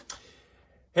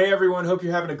Hey everyone, hope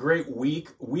you're having a great week.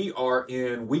 We are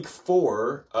in week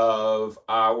 4 of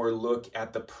our look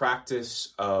at the practice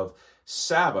of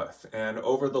Sabbath. And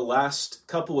over the last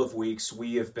couple of weeks,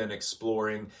 we have been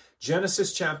exploring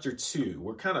Genesis chapter 2.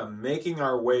 We're kind of making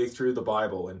our way through the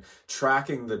Bible and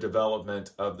tracking the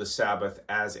development of the Sabbath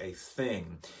as a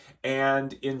thing.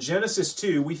 And in Genesis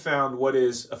 2, we found what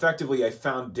is effectively a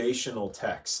foundational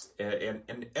text.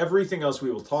 And everything else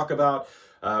we will talk about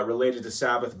related to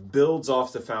Sabbath builds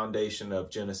off the foundation of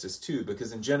Genesis 2,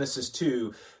 because in Genesis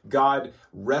 2, God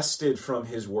rested from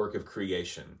his work of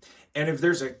creation. And if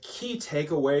there's a key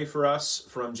takeaway for us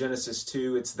from Genesis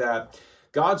 2, it's that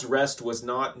God's rest was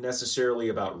not necessarily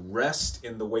about rest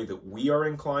in the way that we are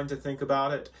inclined to think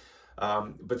about it,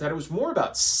 but that it was more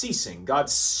about ceasing. God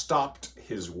stopped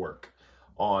his work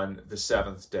on the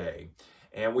seventh day.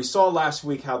 And we saw last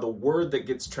week how the word that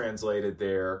gets translated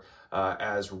there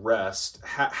as rest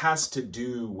has to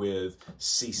do with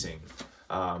ceasing.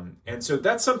 And so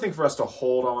that's something for us to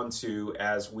hold on to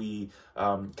as we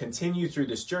continue through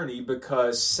this journey,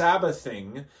 because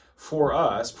Sabbathing for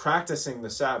us, practicing the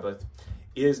Sabbath,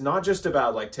 is not just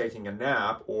about like taking a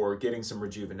nap or getting some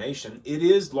rejuvenation. It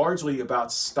is largely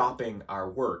about stopping our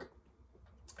work.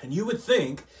 And you would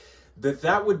think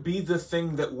that would be the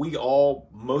thing that we all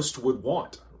most would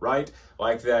want, right?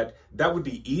 Like that would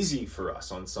be easy for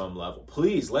us on some level.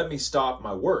 Please let me stop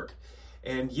my work.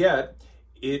 And yet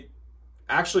it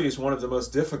actually is one of the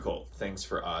most difficult things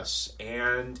for us.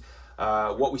 And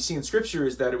what we see in Scripture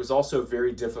is that it was also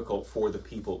very difficult for the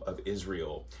people of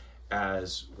Israel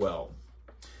as well.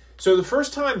 So the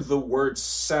first time the word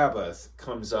Sabbath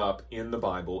comes up in the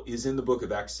Bible is in the book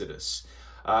of Exodus.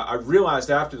 I realized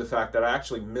after the fact that I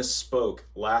actually misspoke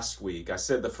last week. I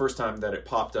said the first time that it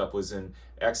popped up was in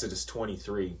Exodus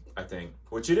 23, I think,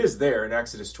 which it is there in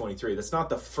Exodus 23. That's not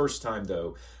the first time,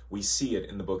 though, we see it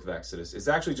in the book of Exodus. It's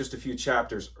actually just a few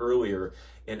chapters earlier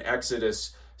in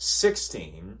Exodus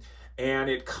 16, and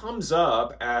it comes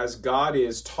up as God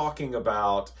is talking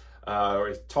about,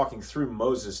 or talking through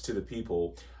Moses to the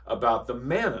people, about the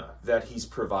manna that he's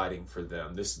providing for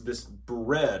them, this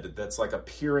bread that's like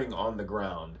appearing on the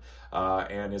ground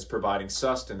and is providing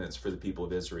sustenance for the people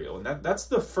of Israel. And that's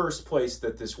the first place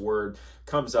that this word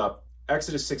comes up,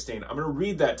 Exodus 16. I'm going to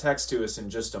read that text to us in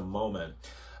just a moment.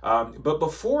 But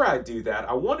before I do that,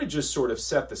 I want to just sort of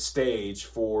set the stage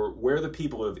for where the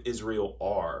people of Israel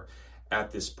are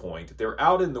at this point. They're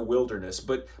out in the wilderness,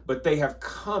 but they have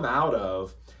come out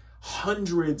of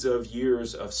hundreds of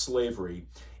years of slavery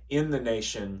in the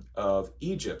nation of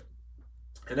Egypt.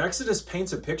 And Exodus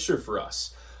paints a picture for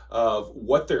us of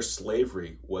what their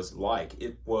slavery was like.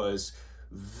 It was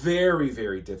very,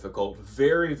 very difficult,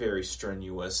 very, very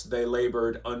strenuous. They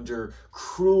labored under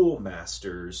cruel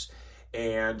masters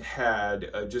and had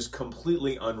just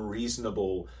completely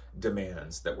unreasonable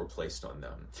demands that were placed on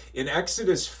them. In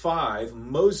Exodus 5,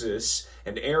 Moses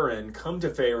and Aaron come to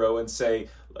Pharaoh and say,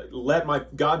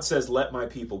 God says, let my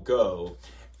people go.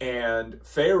 And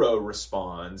Pharaoh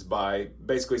responds by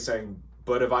basically saying,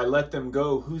 but if I let them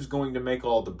go, who's going to make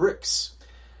all the bricks?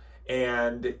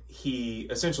 And he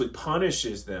essentially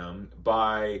punishes them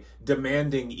by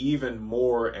demanding even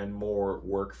more and more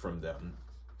work from them.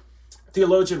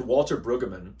 Theologian Walter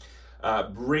Brueggemann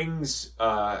brings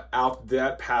out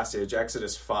that passage,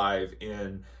 Exodus 5,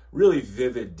 in really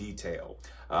vivid detail.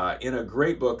 In a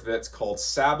great book that's called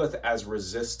Sabbath as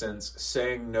Resistance,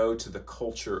 Saying No to the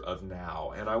Culture of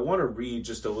Now. And I want to read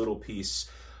just a little piece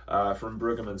from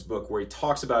Brueggemann's book where he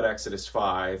talks about Exodus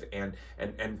 5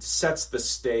 and sets the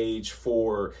stage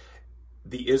for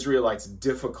the Israelites'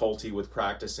 difficulty with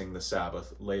practicing the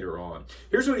Sabbath later on.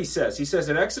 Here's what he says. He says,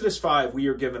 in Exodus 5, we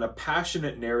are given a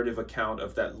passionate narrative account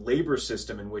of that labor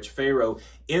system in which Pharaoh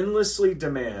endlessly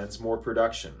demands more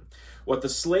production. What the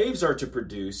slaves are to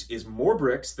produce is more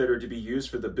bricks that are to be used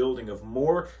for the building of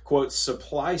more, quote,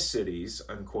 supply cities,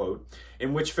 unquote,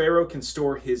 in which Pharaoh can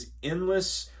store his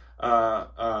endless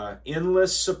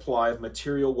supply of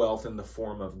material wealth in the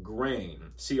form of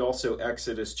grain. See also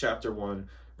Exodus chapter 1,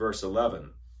 verse 11.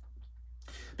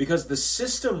 Because the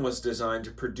system was designed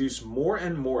to produce more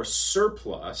and more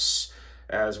surplus,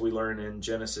 as we learn in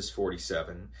Genesis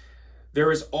 47, there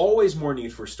is always more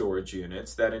need for storage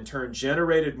units that in turn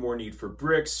generated more need for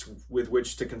bricks with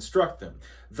which to construct them.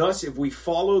 Thus, if we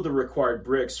follow the required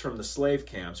bricks from the slave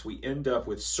camps, we end up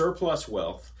with surplus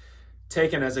wealth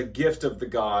taken as a gift of the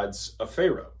gods of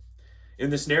Pharaoh. In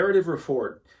this narrative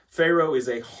report, Pharaoh is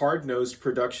a hard-nosed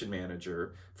production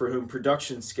manager for whom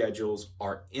production schedules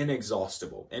are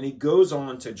inexhaustible. And he goes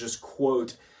on to just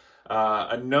quote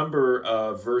a number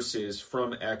of verses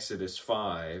from Exodus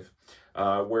 5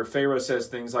 where Pharaoh says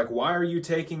things like, "Why are you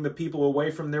taking the people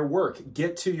away from their work?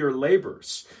 Get to your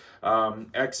labors."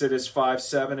 Exodus 5,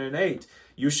 7, and 8.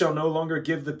 "You shall no longer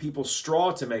give the people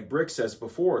straw to make bricks as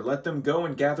before. Let them go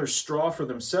and gather straw for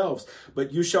themselves,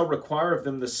 but you shall require of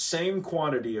them the same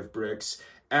quantity of bricks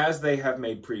as they have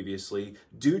made previously.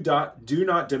 Do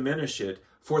not diminish it,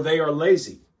 for they are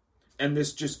lazy." And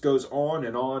this just goes on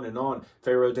and on and on.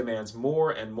 Pharaoh demands more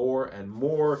and more and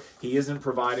more. He isn't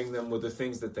providing them with the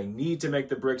things that they need to make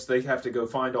the bricks. They have to go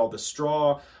find all the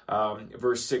straw.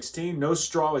 Verse 16, "No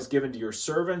straw is given to your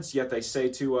servants, yet they say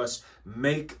to us,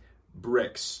 'Make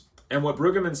bricks.'" And what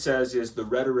Brueggemann says is the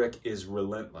rhetoric is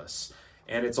relentless.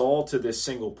 And it's all to this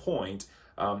single point.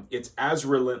 It's as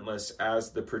relentless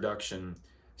as the production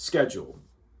schedule.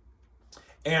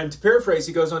 And to paraphrase,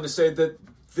 he goes on to say that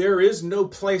there is no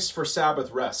place for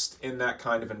Sabbath rest in that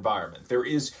kind of environment. There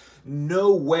is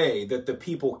no way that the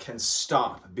people can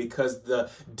stop, because the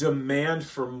demand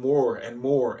for more and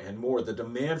more and more, the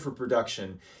demand for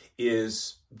production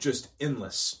is just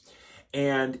endless.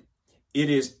 And it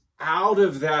is out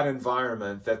of that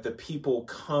environment that the people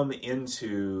come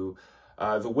into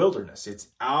the wilderness. It's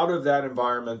out of that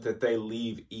environment that they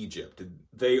leave Egypt.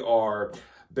 They are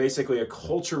basically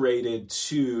acculturated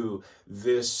to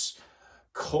this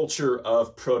culture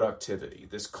of productivity,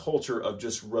 this culture of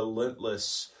just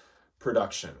relentless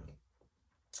production.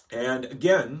 And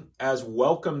again, as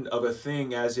welcomed of a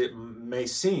thing as it may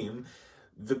seem,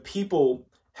 the people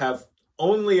have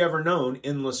only ever known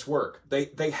endless work.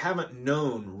 They haven't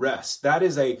known rest. That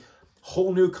is a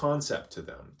whole new concept to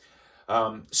them.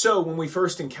 So when we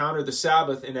first encounter the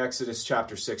Sabbath in Exodus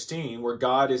chapter 16, where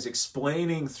God is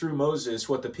explaining through Moses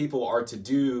what the people are to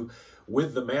do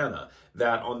with the manna,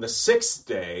 that on the sixth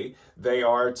day, they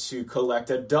are to collect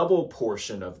a double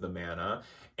portion of the manna.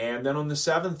 And then on the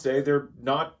seventh day, they're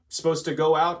not supposed to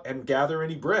go out and gather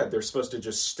any bread. They're supposed to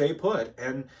just stay put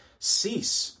and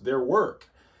cease their work.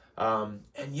 And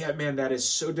yet, man, that is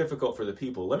so difficult for the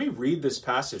people. Let me read this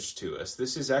passage to us.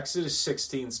 This is Exodus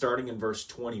 16, starting in verse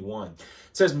 21. It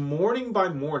says, "Morning by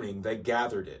morning they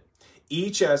gathered it,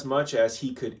 each as much as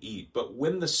he could eat. But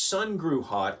when the sun grew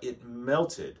hot, it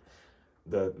melted."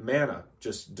 The manna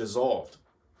just dissolved.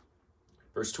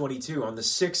 Verse 22, "On the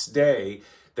sixth day,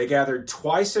 they gathered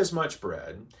twice as much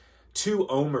bread, 2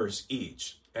 omers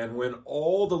each. And when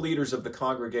all the leaders of the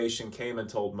congregation came and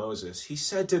told Moses, he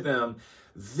said to them,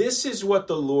 'This is what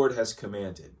the Lord has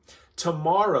commanded.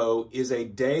 Tomorrow is a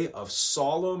day of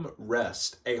solemn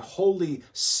rest, a holy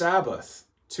Sabbath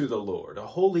to the Lord,'" a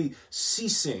holy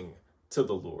ceasing to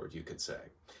the Lord, you could say.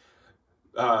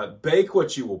 "Bake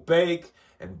what you will bake,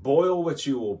 and boil what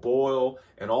you will boil,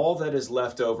 and all that is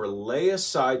left over lay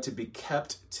aside to be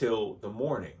kept till the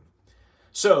morning."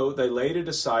 So they laid it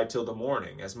aside till the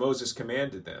morning, as Moses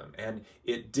commanded them, and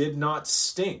it did not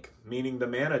stink, meaning the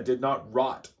manna did not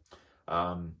rot,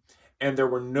 and there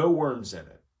were no worms in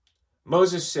it.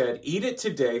 Moses said, "Eat it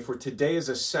today, for today is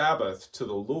a Sabbath to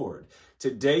the Lord.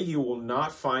 Today you will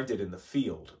not find it in the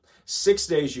field. 6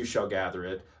 days you shall gather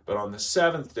it, but on the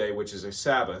seventh day, which is a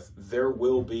Sabbath, there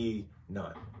will be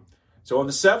none." So on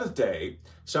the seventh day,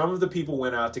 some of the people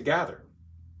went out to gather,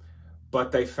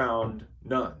 but they found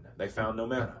none. They found no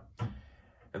manna.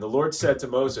 And the Lord said to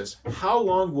Moses, "How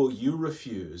long will you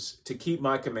refuse to keep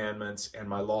my commandments and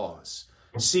my laws?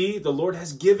 See, the Lord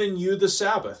has given you the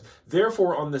Sabbath.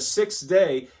 Therefore, on the sixth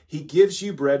day, he gives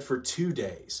you bread for 2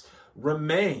 days.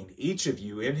 Remain, each of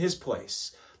you, in his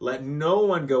place. Let no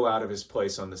one go out of his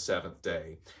place on the seventh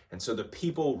day." And so the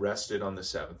people rested on the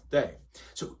seventh day.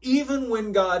 So even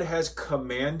when God has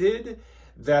commanded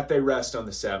that they rest on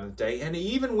the seventh day, and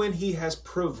even when he has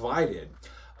provided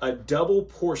a double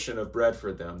portion of bread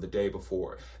for them the day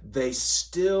before, they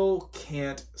still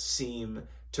can't seem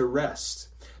to rest.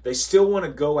 They still want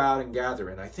to go out and gather.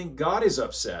 And I think God is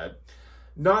upset,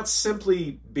 not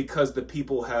simply because the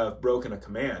people have broken a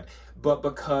command, but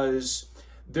because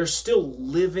they're still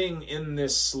living in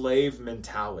this slave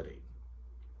mentality,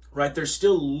 right? They're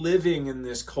still living in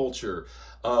this culture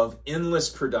of endless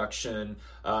production,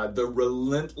 the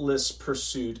relentless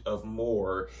pursuit of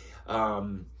more,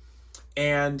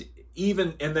 and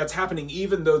that's happening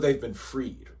even though they've been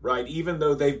freed, right? Even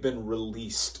though they've been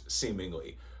released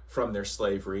seemingly from their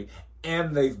slavery,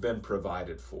 and they've been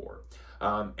provided for.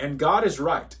 And God is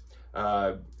right,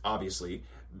 obviously,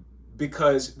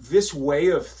 because this way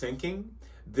of thinking,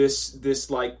 this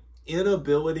like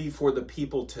inability for the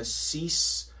people to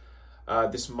cease,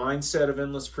 this mindset of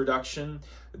endless production,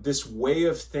 this way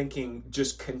of thinking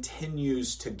just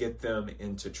continues to get them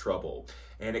into trouble,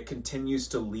 and it continues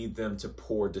to lead them to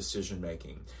poor decision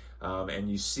making.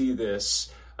 And you see this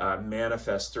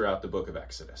manifest throughout the book of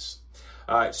Exodus.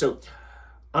 So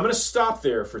I'm going to stop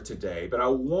there for today, but I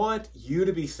want you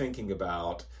to be thinking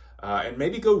about, and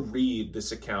maybe go read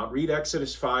this account, read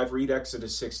Exodus 5, read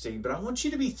Exodus 16, but I want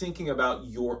you to be thinking about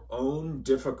your own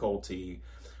difficulty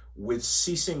with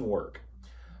ceasing work.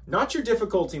 Not your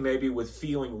difficulty maybe with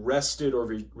feeling rested or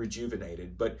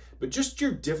rejuvenated, but just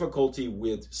your difficulty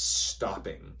with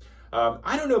stopping.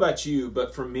 I don't know about you,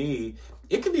 but for me,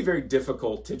 it can be very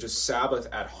difficult to just Sabbath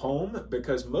at home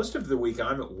because most of the week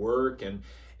I'm at work, and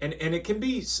it can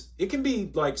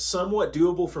be like somewhat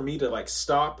doable for me to like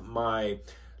stop my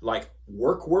like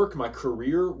work, my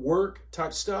career work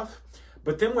type stuff.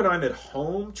 But then when I'm at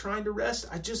home trying to rest,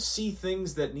 I just see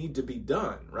things that need to be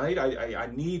done, right? I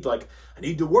need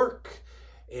to work.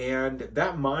 And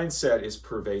that mindset is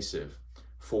pervasive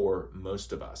for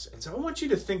most of us. And so I want you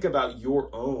to think about your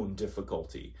own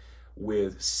difficulty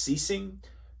with ceasing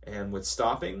and with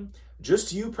stopping.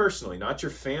 Just you personally, not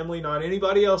your family, not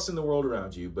anybody else in the world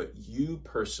around you, but you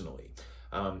personally.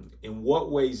 In what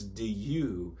ways do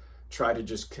you try to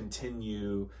just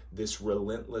continue this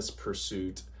relentless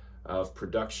pursuit of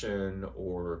production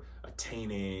or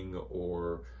attaining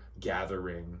or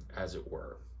gathering, as it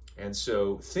were? And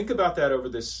so think about that over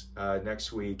this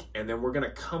next week, and then we're going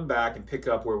to come back and pick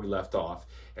up where we left off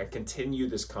and continue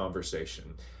this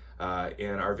conversation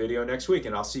in our video next week,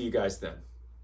 and I'll see you guys then.